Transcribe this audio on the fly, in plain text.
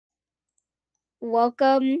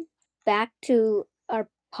welcome back to our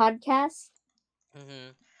podcast. hmm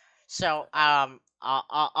So,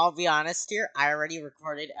 I'll be honest here. I already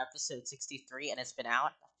recorded episode 63, and it's been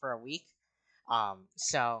out for a week.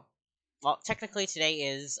 Well, technically today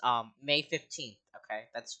is May 15th. Okay,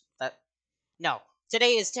 that's that. No,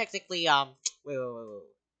 today is technically wait.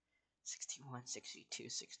 61, 62,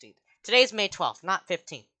 16. Today's May 12th, not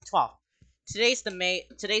 15th. 12th. Today's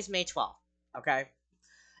May 12th. Okay,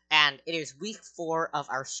 and it is week 4 of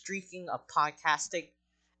our streaking of podcasting,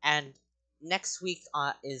 and next week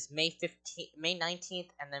is May 15th, May 19th,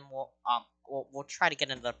 and then we'll try to get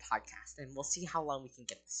into the podcast, and we'll see how long we can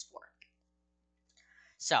get this for.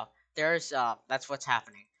 So there's that's what's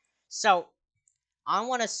happening. So I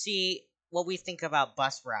want to see what we think about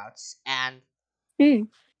bus routes, and Hmm.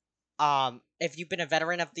 if you've been a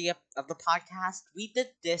veteran of the podcast, we did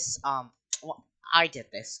this. Well, I did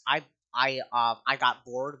this. I got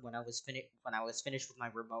bored when I was finished with my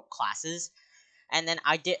remote classes, and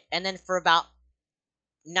then for about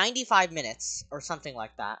 95 minutes or something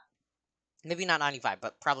like that. Maybe not 95,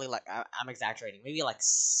 but probably like I'm exaggerating. Maybe like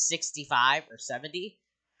 65 or 70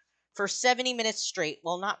 for 70 minutes straight.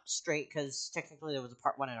 Well, not straight because technically there was a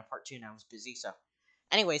part 1 and a part 2, and I was busy. So,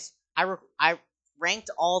 anyways, I ranked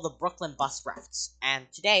all the Brooklyn bus routes, and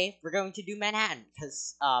today we're going to do Manhattan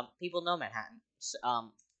because people know Manhattan.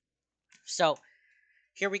 So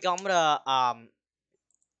here we go. I'm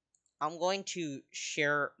going to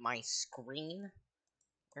share my screen.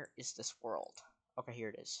 Where is this world? Okay, here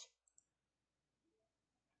it is.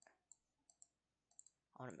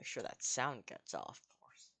 I want to make sure that sound gets off, of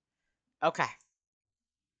course. Okay,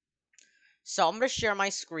 so I'm gonna share my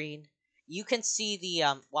screen. You can see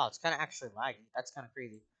the Wow, it's kind of actually laggy. That's kind of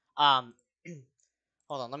crazy. Um,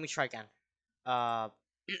 hold on. Let me try again. Uh,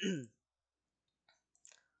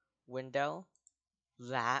 window.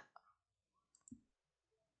 That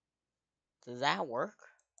Does that work?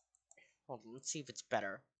 Hold on. Let's see if it's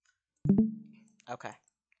better. Okay.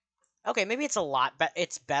 Okay. Maybe it's a lot, but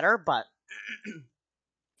it's better. But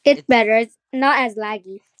It's it's better. It's not as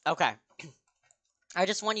laggy. okay. I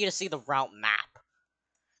just want you to see the route map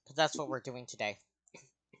because that's what we're doing today.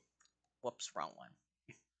 Whoops, wrong one.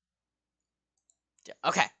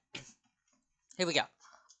 Okay. Here we go.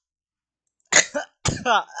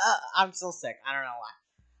 I'm still sick. I don't know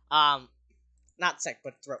why. Not sick,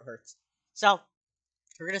 but throat hurts. So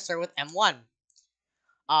we're gonna start with M1.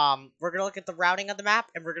 We're gonna look at the routing of the map,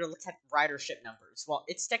 and we're gonna look at ridership numbers. Well,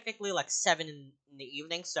 it's technically like 7 in the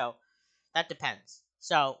evening, so that depends.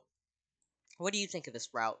 So, what do you think of this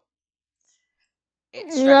route?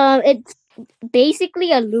 It stretch. It's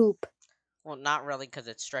basically a loop. Well, not really, because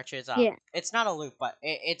it stretches. Yeah. It's not a loop, but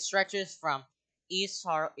it stretches from East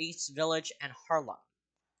Village and Harlem.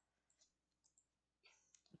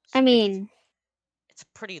 I mean, It's a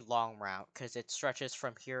pretty long route because it stretches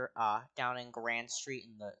from here down in Grand Street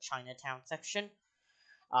in the Chinatown section.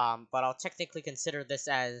 But I'll technically consider this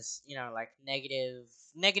as, like negative.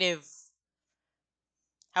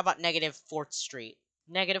 How about negative Fourth Street?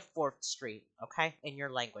 Negative Fourth Street, okay, in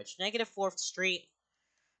your language. Negative Fourth Street,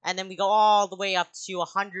 and then we go all the way up to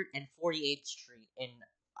 148th Street in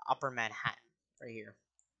Upper Manhattan, right here.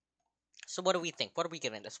 So what do we think? What are we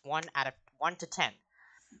giving this? 1 to 10.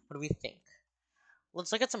 What do we think?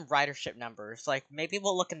 Let's look at some ridership numbers. Like maybe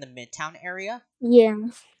we'll look in the Midtown area. yeah.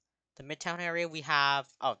 The Midtown area we have.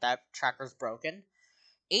 Oh, that tracker's broken.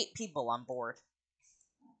 8 people on board.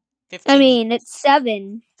 I 15, mean, it's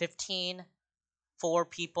 7. 15, 4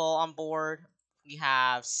 people on board. We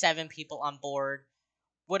have 7 people on board.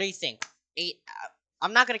 What do you think? 8.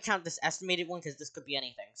 I'm not gonna count this estimated one because this could be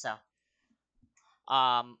anything. So,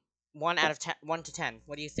 um, 1 out of 10, 1 to 10.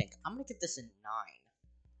 What do you think? I'm gonna give this a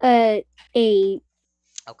 9. 8.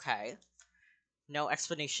 Okay. No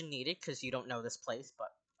explanation needed because you don't know this place,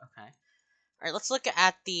 but okay. All right. Let's look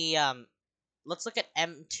at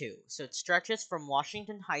M2. So it stretches from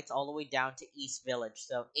Washington Heights all the way down to East Village.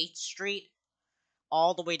 So 8th Street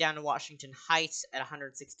all the way down to Washington Heights at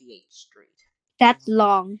 168th Street. That's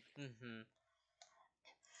long. Mm-hmm.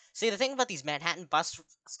 See, the thing about these Manhattan bus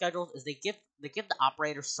schedules is they give the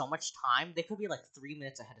operator so much time. They could be like 3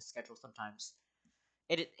 minutes ahead of schedule sometimes.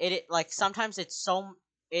 It like sometimes it's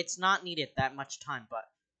not needed that much time. But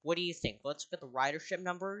what do you think? Let's look at the ridership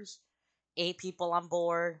numbers. 8 people on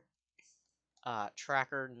board.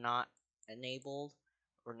 Tracker not enabled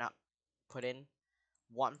or not put in.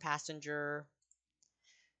 1 passenger.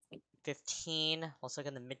 15. Let's look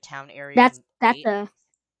in the Midtown area. That's 8. a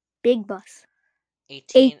big bus.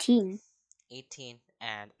 18. 18. 18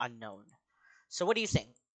 and unknown. So what do you think?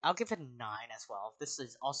 I'll give it a 9 as well. This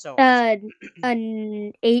is also An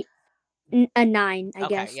 8. a 9, I Okay,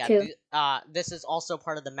 guess, yeah. too. This is also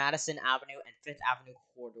part of the Madison Avenue and Fifth Avenue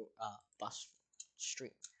corridor bus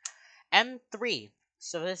street. M3.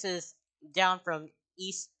 So this is down from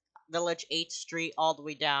East Village 8th Street all the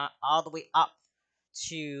way up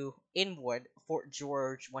to Inwood, Fort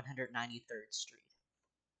George 193rd Street.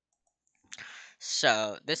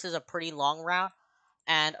 So this is a pretty long route.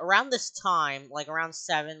 And around this time, like around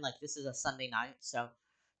 7, like this is a Sunday night, so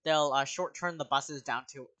they'll short turn the buses down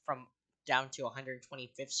to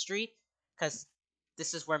 125th Street, because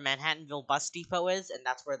this is where Manhattanville Bus Depot is, and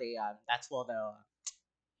that's where the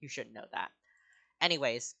you should know that.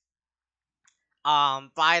 Anyways,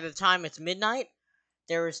 by the time it's midnight,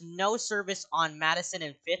 there is no service on Madison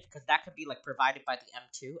and Fifth, because that could be like provided by the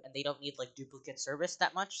M2, and they don't need like duplicate service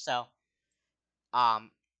that much. So um,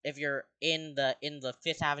 if you're in the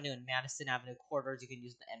Fifth Avenue and Madison Avenue corridors, you can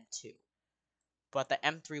use the M2, but the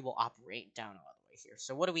M3 will operate down all the way here.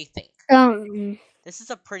 So what do we think? Um, This is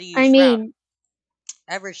a pretty I used route. mean,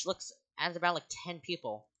 Average looks at about like 10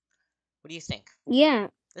 people. What do you think? yeah.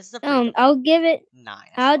 This is a pretty good route. I'll give it 9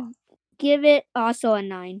 as I'll well. give it also a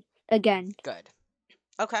 9 again. Good.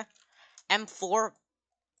 Okay. M4.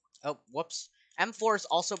 Oh, whoops. M4 is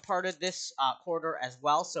also part of this corridor as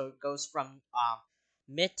well. So it goes from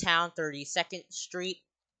Midtown 32nd Street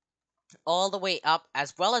all the way up,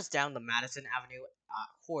 as well as down the Madison Avenue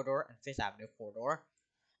corridor and Fifth Avenue corridor,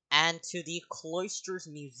 and to the Cloisters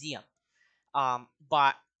Museum.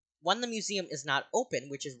 But when the museum is not open,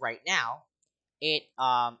 which is right now, it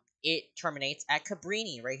terminates at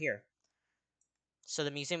Cabrini right here. So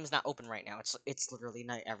the museum is not open right now. It's literally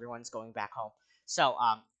night. Everyone's going back home. So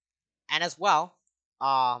and as well,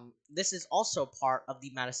 this is also part of the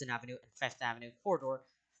Madison Avenue and Fifth Avenue corridor.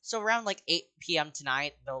 So around like 8 p.m.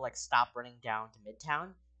 tonight, they'll like stop running down to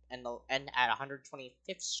Midtown, and they'll end at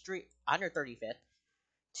 125th Street, 135th,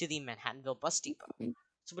 to the Manhattanville Bus Depot.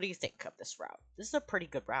 So what do you think of this route? This is a pretty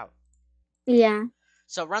good route. Yeah.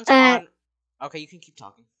 So it runs Uh, on. Okay, you can keep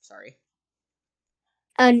talking. Sorry.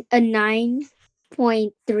 a 9.3.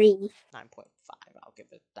 9.5. I'll give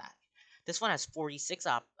it that. This one has 46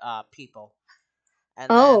 people, and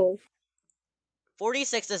then Oh,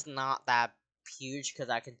 46 is not that huge,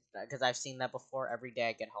 because I've seen that before. Every day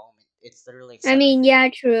I get home, it's literally like I 70 mean, people. yeah,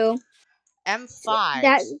 true. That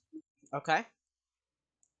M5s. Okay.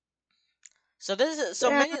 So this is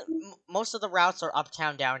uh, most of the routes are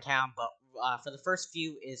uptown downtown, but for the first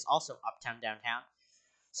few is also uptown downtown.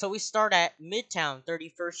 So we start at Midtown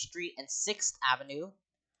 31st Street and 6th Avenue,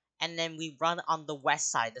 and then we run on the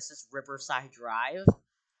west side. This is Riverside Drive,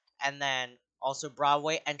 and then also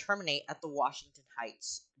Broadway, and terminate at the Washington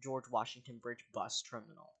Heights George Washington Bridge bus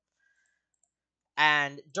terminal.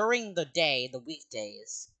 And during the day, the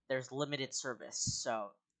weekdays, there's limited service.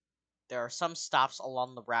 So there are some stops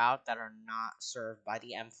along the route that are not served by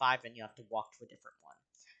the M5, and you have to walk to a different one.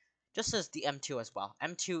 Just as the M2 as well.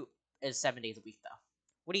 M2 is 7 days a week, though.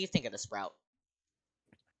 What do you think of this route?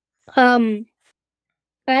 um,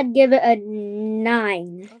 I'd give it a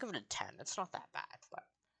 9. I'll give it a 10. It's not that bad, but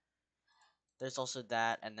there's also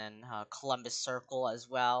that, and then Columbus Circle as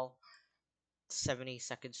well.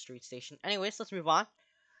 72nd Street Station. Anyways, let's move on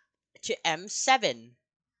to M7.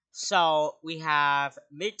 So we have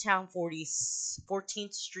Midtown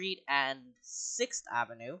 14th Street and 6th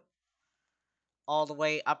Avenue, all the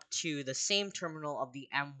way up to the same terminal of the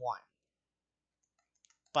M1.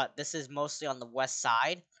 But this is mostly on the west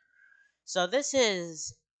side. So this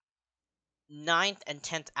is 9th and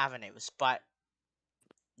 10th Avenues, but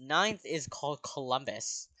 9th is called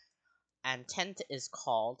Columbus, and 10th is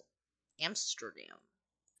called Amsterdam.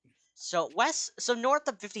 So north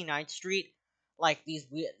of 59th Street, like these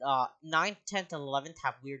weird 9th, 10th, and 11th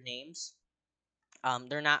have weird names.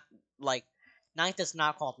 They're not like 9th is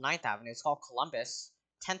not called 9th Avenue, it's called Columbus.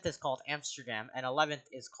 10th is called Amsterdam, and 11th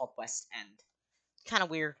is called West End. Kind of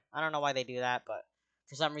weird. I don't know why they do that, but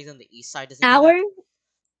for some reason the east side doesn't do Our that.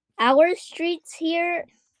 our streets here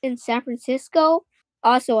in San Francisco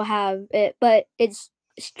also have it, but it's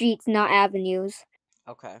streets, not avenues.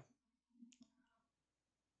 Okay.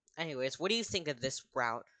 Anyways, what do you think of this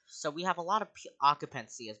route? So we have a lot of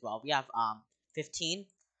occupancy as well. We have 15.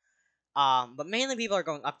 But mainly people are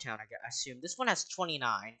going uptown, I assume. This one has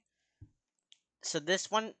 29. So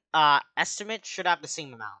this one estimate should have the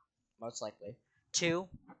same amount, most likely. 2,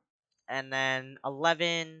 and then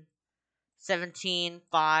 11, 17,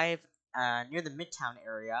 5, near the Midtown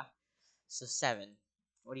area. So 7.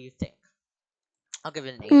 What do you think? I'll give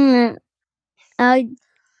it an 8. I'll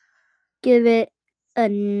give it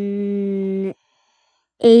an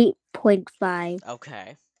 8.5.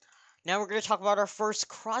 Okay. Now we're going to talk about our first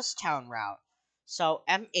crosstown route. So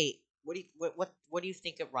M8. What do you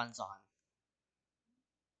think it runs on?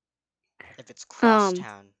 If it's Um,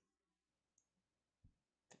 crosstown.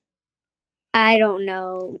 I don't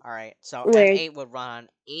know All right. So where. M8 would run on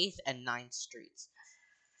 8th and 9th streets.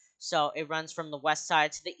 So it runs from the west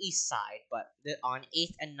side to the east side, but on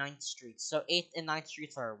 8th and 9th streets. So 8th and 9th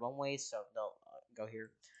streets are one ways, so they'll go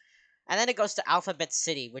here. And then it goes to Alphabet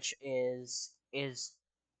City, which is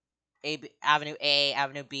Avenue A,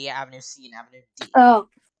 Avenue B, Avenue C, and Avenue D. Oh,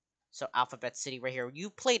 So Alphabet City right here. You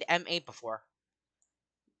played M8 before.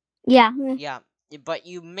 yeah. Yeah, but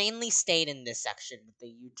you mainly stayed in this section with the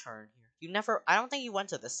U-turn here. You never I don't think you went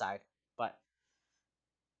to this side, but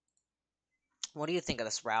what do you think of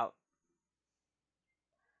this route?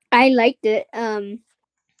 I liked it.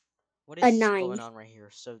 What A is going 9, on right here?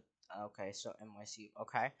 So okay, so NYC.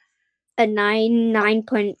 Okay. a 9, I'll,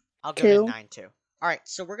 9.2. I'll give it a 9 too. Alright,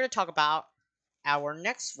 so we're gonna talk about our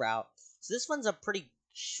next route. So this one's a pretty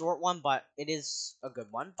short one, but it is a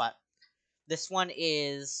good one. But this one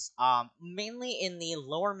is mainly in the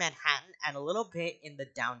lower Manhattan and a little bit in the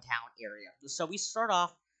downtown area. So we start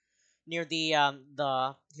off near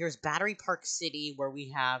the here's Battery Park City, where we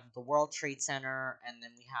have the World Trade Center, and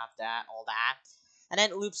then we have all that, and then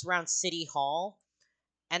it loops around City Hall,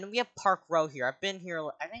 and we have Park Row here. I've been here.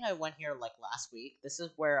 I think I went here like last week. This is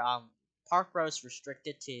where Park Row is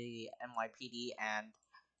restricted to the NYPD and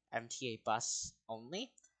MTA bus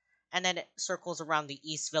only. And then it circles around the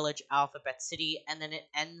East Village, Alphabet City, and then it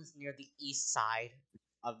ends near the east side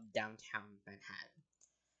of downtown Manhattan.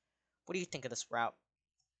 What do you think of this route?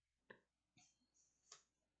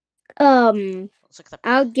 Let's look at the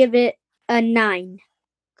I'll give it a 9.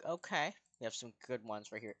 Okay, we have some good ones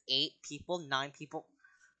right here. 8 people, 9 people.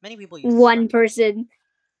 Many people use this route. 1 person.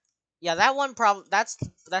 Yeah, that one probably that's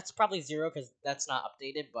probably 0 because that's not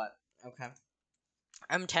updated. But okay,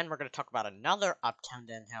 M10. We're gonna talk about another uptown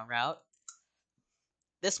downtown route.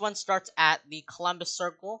 This one starts at the Columbus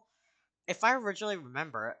Circle. If I originally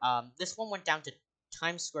remember, this one went down to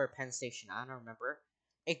Times Square Penn Station. I don't remember.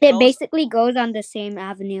 It It goes. basically goes on the same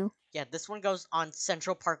avenue. Yeah, this one goes on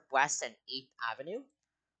Central Park West and 8th Avenue.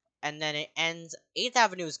 And then it ends. 8th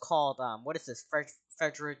Avenue is called what is this?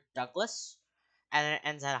 Frederick Douglass, and then it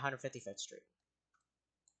ends at 155th Street.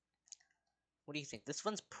 What do you think? This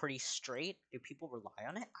one's pretty straight. Do people rely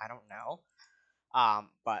on it? I don't know.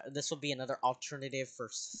 But this will be another alternative for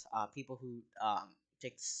people who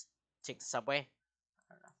take take the subway.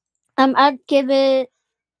 I don't know. I'd give it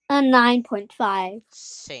a 9.5.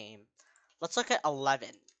 Same. Let's look at 11.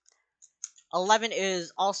 11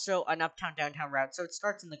 is also an uptown downtown route, so it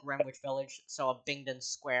starts in the Greenwich Village, so a Bingdon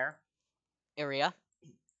Square area.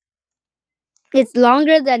 It's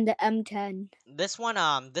longer than the M10. This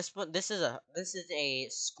is a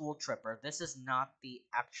school tripper. This is not the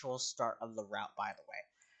actual start of the route, by the way.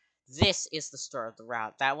 This is the start of the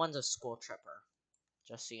route. That one's a school tripper,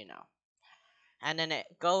 just so you know. And then it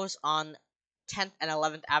goes on 10th and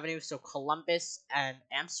 11th Avenue, so Columbus and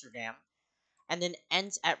Amsterdam, and then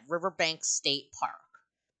ends at Riverbank State Park.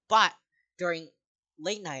 But during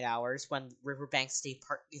late night hours, when Riverbank State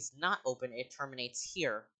Park is not open, it terminates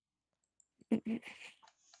here. I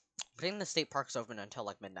think the state park's open until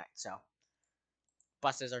like midnight, so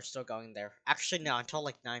buses are still going there. Actually, no, until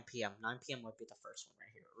like 9 p.m. 9 p.m. would be the first one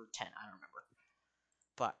right here, or 10, I don't remember.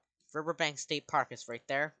 But Riverbank State Park is right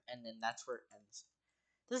there, and then that's where it ends.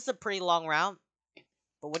 This is a pretty long route,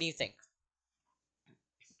 but what do you think?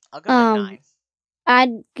 I'll give it a 9.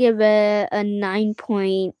 I'd give it a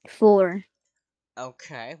 9.4.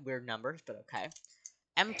 Okay, weird numbers, but okay.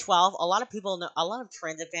 M12. A lot of people know. A lot of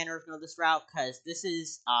transit fanners know this route because this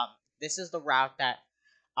is the route that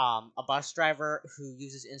a bus driver who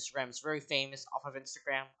uses Instagram is very famous off of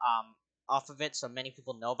Instagram off of it. So many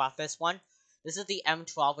people know about this one. This is the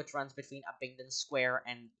M12, which runs between Abingdon Square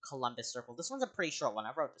and Columbus Circle. This one's a pretty short one.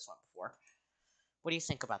 I wrote this one before. What do you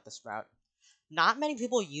think about this route? Not many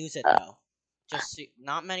people use it though.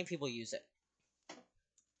 Not many people use it.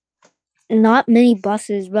 Not many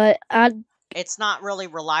buses, but It's not really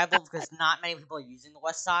reliable because not many people are using the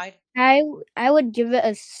west side. I would give it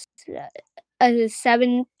a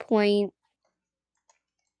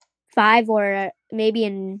 7.5 or maybe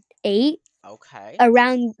an 8, Okay.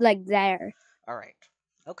 around like there. All right.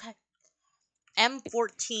 Okay.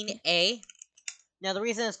 M14A. Now, the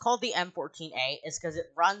reason it's called the M14A is because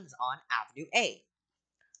it runs on Avenue A.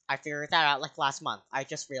 I figured that out like last month. I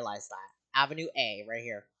just realized that. Avenue A, right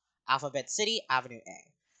here. Alphabet City, Avenue A.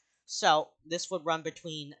 So, this would run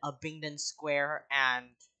between Abingdon Square and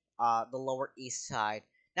the Lower East Side.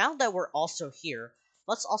 Now that we're also here,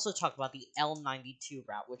 let's also talk about the L92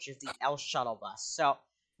 route, which is the L shuttle bus. So,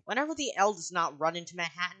 whenever the L does not run into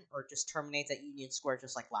Manhattan or just terminates at Union Square,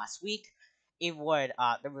 just like last week, it would.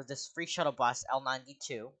 There was this free shuttle bus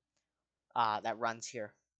L92 that runs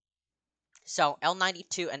here. So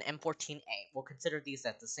L92 and M14A, we'll consider these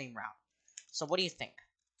as the same route. So what do you think?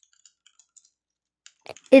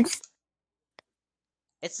 It's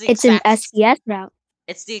It's the it's an exact. SPS route.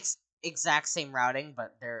 It's the exact same routing,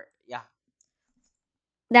 but they're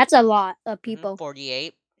That's a lot of people.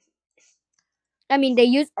 48. I mean, they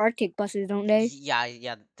use Arctic buses, don't they?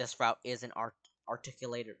 Yeah. This route is an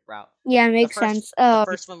articulated route. Yeah, it makes sense. The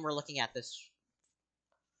first one we're looking at this.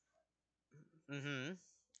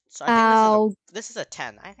 So I think this is a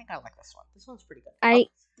 10. I think I like this one. This one's pretty good.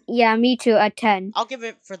 Yeah, me too. A 10. I'll give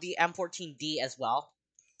it for the M14D as well.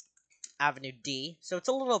 Avenue D. So it's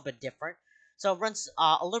a little bit different. So it runs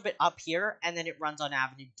a little bit up here, and then it runs on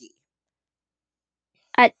Avenue D.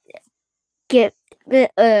 I get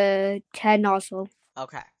the 10 also.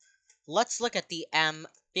 Okay. Let's look at the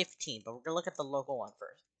M15, but we're gonna look at the local one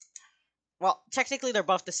first. Well, technically they're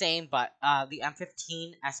both the same, but the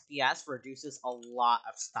M15 SBS reduces a lot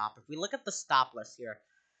of stop. If we look at the stop list here,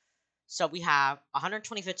 so we have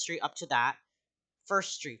 125th Street up to that,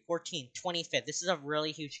 1st Street, 14th, 25th. This is a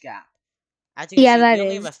really huge gap. As you can see, we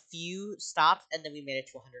only have a few stops, and then we made it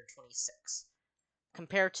to 126.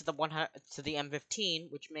 Compared to the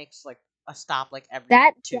M15, which makes like a stop like every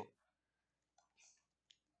two.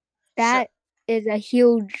 That is a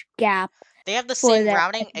huge gap. They have the same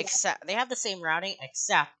routing,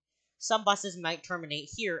 except some buses might terminate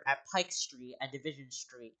here at Pike Street and Division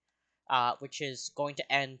Street, which is going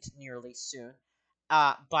to end nearly soon.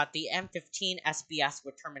 But the M15 SBS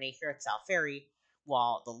would terminate here at South Ferry,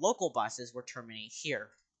 while the local buses would terminate here.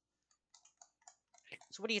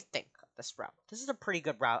 So what do you think of this route? This is a pretty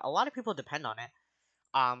good route. A lot of people depend on it.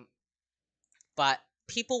 But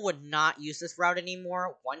people would not use this route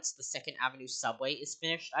anymore once the 2nd Avenue subway is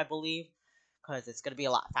finished, I believe, because it's going to be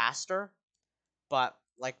a lot faster. But,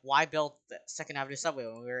 like, why build the 2nd Avenue subway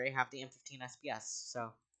when we already have the M15 SBS?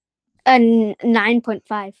 So, a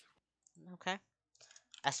 9.5. Okay.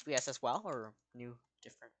 SBS as well, or new,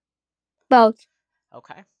 different? Both.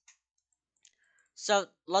 Okay. So,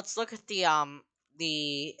 let's look at the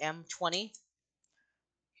M20.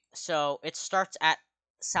 So, it starts at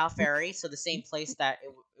South Ferry, so the same place that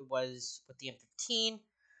it was with the M15,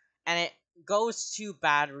 and it goes to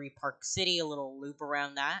Battery Park City, a little loop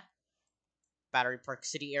around that Battery Park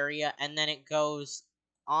City area, and then it goes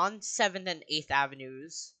on 7th and 8th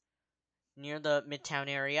Avenues near the Midtown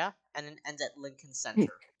area, and then ends at Lincoln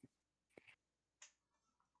Center.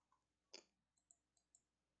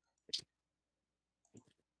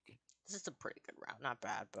 This is a pretty good route, not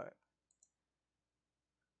bad, but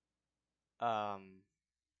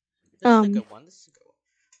this is a good one.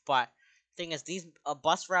 But thing is, these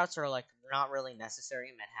bus routes are like not really necessary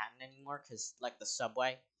in Manhattan anymore, because like the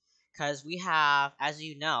subway. Because we have, as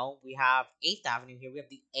you know, we have 8th Avenue here. We have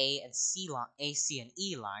the A and C line, A, C, and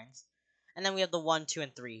E lines, and then we have the 1, 2,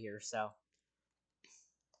 and 3 here. So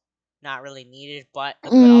not really needed, but a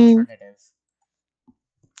good alternative.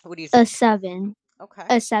 What do you think? A 7. Okay.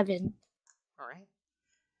 A 7. All right.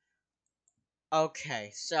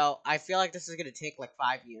 Okay, so I feel like this is gonna take like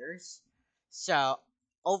 5 years. So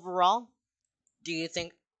overall, do you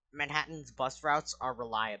think Manhattan's bus routes are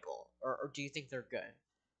reliable, or do you think they're good?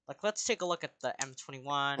 Like, let's take a look at the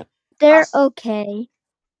M21. They're okay.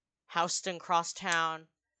 Houston Crosstown.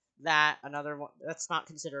 That another one that's not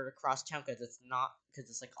considered a crosstown because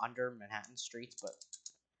it's like under Manhattan streets, but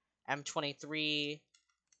M23,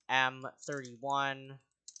 M31,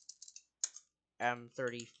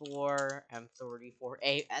 M34,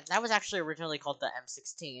 M34A, and that was actually originally called the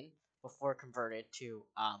M16 before converted to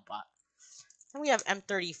but then we have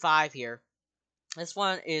M35 here. This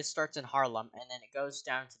one starts in Harlem and then it goes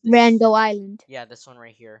down to Randall Island. Yeah, this one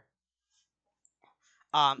right here.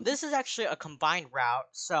 This is actually a combined route,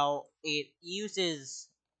 so it uses.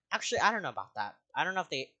 Actually, I don't know about that. I don't know if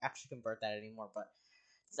they actually convert that anymore, but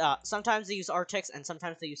sometimes they use Artix and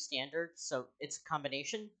sometimes they use standard, so it's a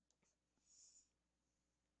combination.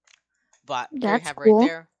 But there you have cool. right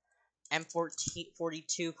there,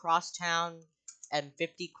 M42 Crosstown,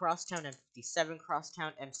 M50 Crosstown, M57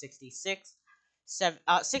 Crosstown, M66.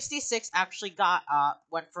 66 actually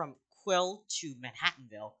went from Quill to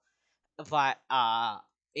Manhattanville, but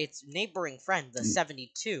its neighboring friend, the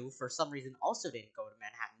 72, for some reason also didn't go to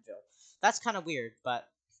Manhattanville. That's kind of weird, but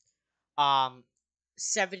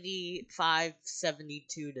 75,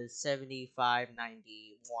 72 to 75,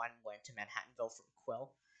 91 went to Manhattanville from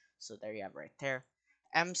Quill. So there you have right there.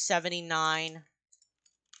 M79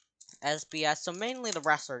 SBS. So mainly the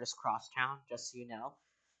rest are just crosstown, just so you know.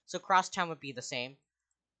 So Crosstown would be the same.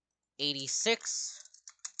 86,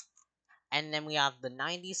 and then we have the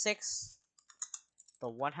 96, the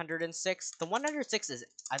 106. The 106 is,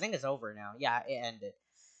 I think, is over now. Yeah, it ended.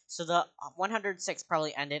 So the 106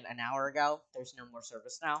 probably ended an hour ago. There's no more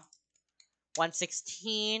service now.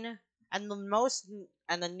 116, and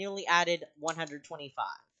the newly added 125.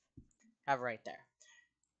 Have it right there.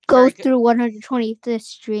 Go Very good. through 125th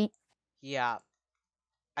Street. Yeah,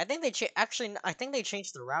 I think they actually. I think they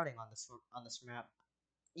changed the routing on this map.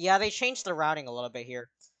 Yeah, they changed the routing a little bit here.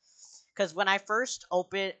 Because when I first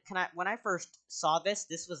when I first saw this,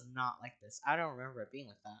 this was not like this. I don't remember it being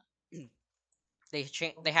like that.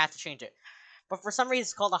 They had to change it, but for some reason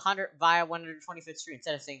it's called 100 via 125th Street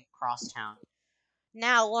instead of saying Crosstown.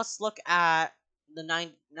 Now let's look at the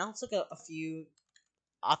nine. Now let's look at a few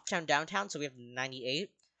uptown downtown. So we have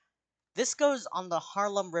 98. This goes on the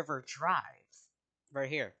Harlem River Drive, right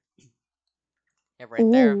here. Yeah,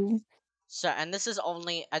 right there. Ooh. So, and this is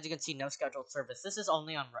only, as you can see, no scheduled service. This is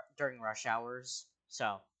only on during rush hours.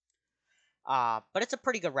 So, but it's a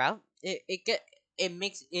pretty good route.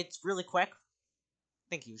 It's really quick. I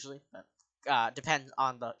think usually, but depends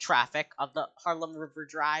on the traffic of the Harlem River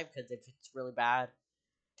Drive. Because if it's really bad,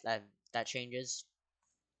 then that changes.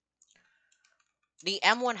 The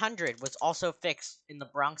M100 was also fixed in the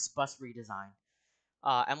Bronx bus redesign.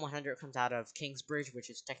 M100 comes out of Kingsbridge,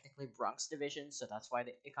 which is technically Bronx Division, so that's why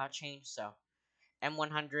it got changed. So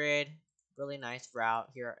M100, really nice route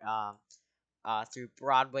here through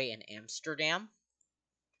Broadway and Amsterdam.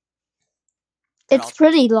 It's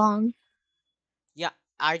pretty long. Yeah,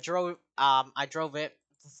 I drove it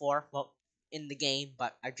before. Well, in the game,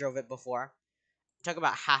 but I drove it before. It took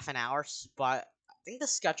about half an hour, but I think the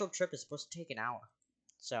scheduled trip is supposed to take an hour.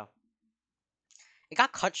 So it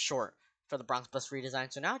got cut short for the Bronx bus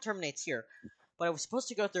redesign, so now it terminates here. But it was supposed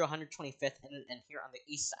to go through 125th and here on the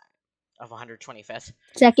east side of 125th.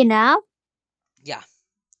 Second Ave? Yeah.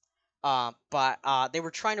 But they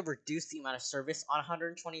were trying to reduce the amount of service on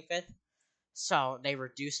 125th, so they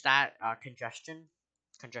reduced that congestion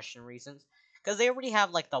reasons, because they already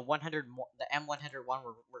have like the M101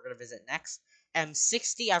 we're gonna visit next.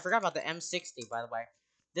 M60, I forgot about the M60 by the way.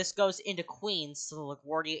 This goes into Queens to the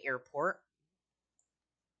LaGuardia Airport.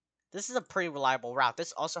 This is a pretty reliable route.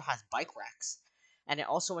 This also has bike racks, and it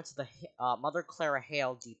also went to the Mother Clara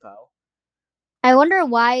Hale Depot. I wonder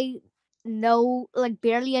why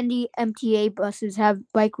barely any MTA buses have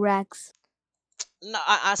bike racks. No,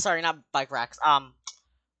 sorry, not bike racks.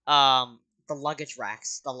 The luggage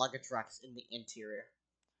racks. The luggage racks in the interior.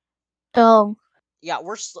 Oh. Yeah,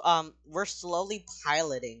 we're slowly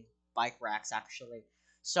piloting bike racks actually.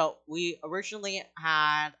 So we originally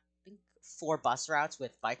had, I think, 4 bus routes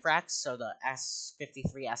with bike racks. So the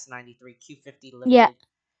S53, S93, Q50 limited, Yeah.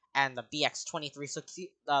 and the BX23. So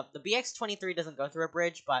the BX23 doesn't go through a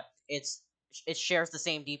bridge, but it shares the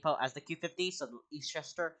same depot as the Q50. So the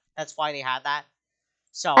Eastchester. That's why they had that.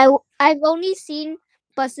 So I've only seen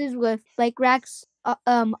buses with bike racks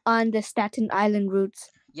on the Staten Island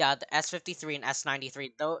routes. yeah, the S53 and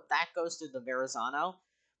S93, though, that goes through the Verrazano,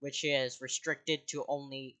 which is restricted to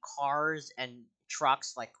only cars and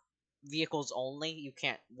trucks, like vehicles only. You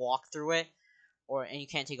can't walk through it, and you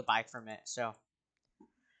can't take a bike from it. So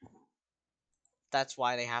that's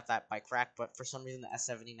why they have that bike rack. But for some reason, the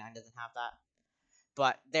S79 doesn't have that.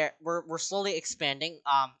 But we're slowly expanding.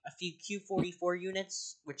 A few Q44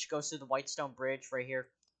 units, which goes through the Whitestone Bridge right here,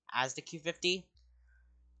 as the Q50.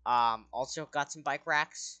 Also got some bike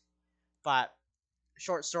racks, but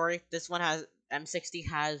short story. This one has M60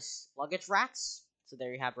 has luggage racks, so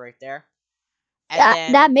there you have it right there. And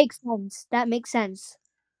then That makes sense. That makes sense.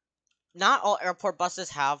 not all airport buses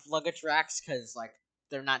have luggage racks because like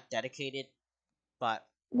they're not dedicated. But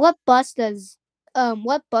what buses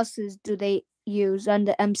do they use on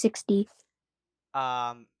the M60?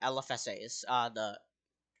 LFSA's the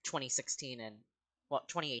 2016 and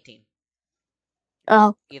 2018.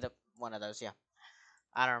 Oh. Either one of those, yeah.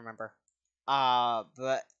 I don't remember.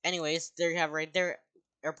 But anyways, there you have it right there.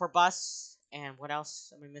 Airport bus, and what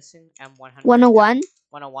else am I missing? M100. 101?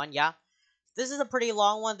 101, yeah. This is a pretty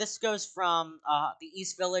long one. This goes from the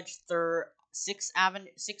East Village through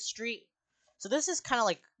 6th Street. So this is kind of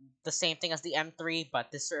like the same thing as the M3,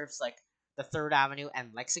 but this serves like the 3rd Avenue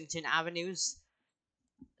and Lexington Avenues.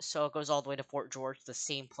 So it goes all the way to Fort George, the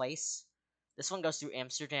same place. This one goes through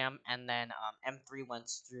Amsterdam, and then M3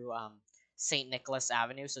 went through St. Nicholas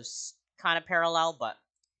Avenue, so kind of parallel, but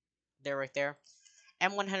they're right there.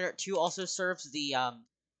 M102 also serves the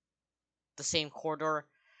same corridor,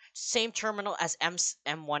 same terminal as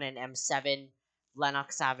M1 and M7,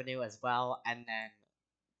 Lenox Avenue as well, and then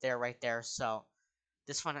they're right there. So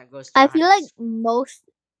This one goes to I feel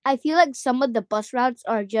 100 like some of the bus routes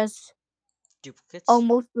are just duplicates.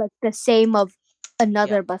 almost like the same of Yeah.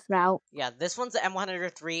 another bus route. Yeah, this one's the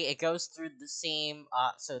M103. It goes through the same,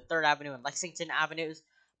 so 3rd Avenue and Lexington Avenues,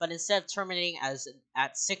 but instead of terminating as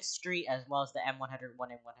at 6th Street as well as the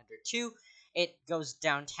M101 and 102, it goes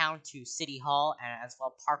downtown to City Hall and as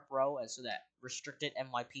well Park Row, as so that restricted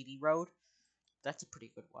NYPD road. That's a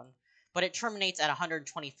pretty good one. But it terminates at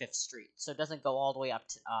 125th Street, so it doesn't go all the way up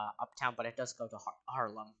to uptown, but it does go to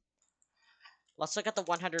Harlem. Let's look at the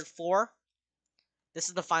 104. This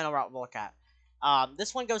is the final route we'll look at.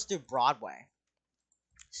 This one goes through Broadway.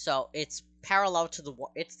 So it's parallel to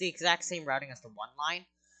it's the exact same routing as the one line,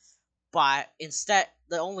 but instead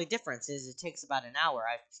the only difference is it takes about an hour.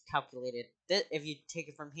 I've calculated that if you take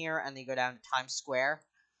it from here and then you go down to Times Square,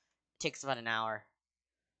 it takes about an hour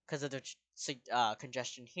because of the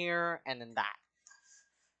congestion here and then that.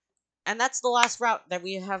 And that's the last route that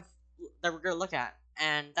we have that we're gonna look at,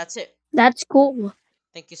 and that's it. That's cool.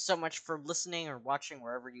 Thank you so much for listening or watching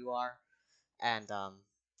wherever you are, and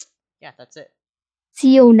yeah, that's it.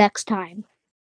 See you next time.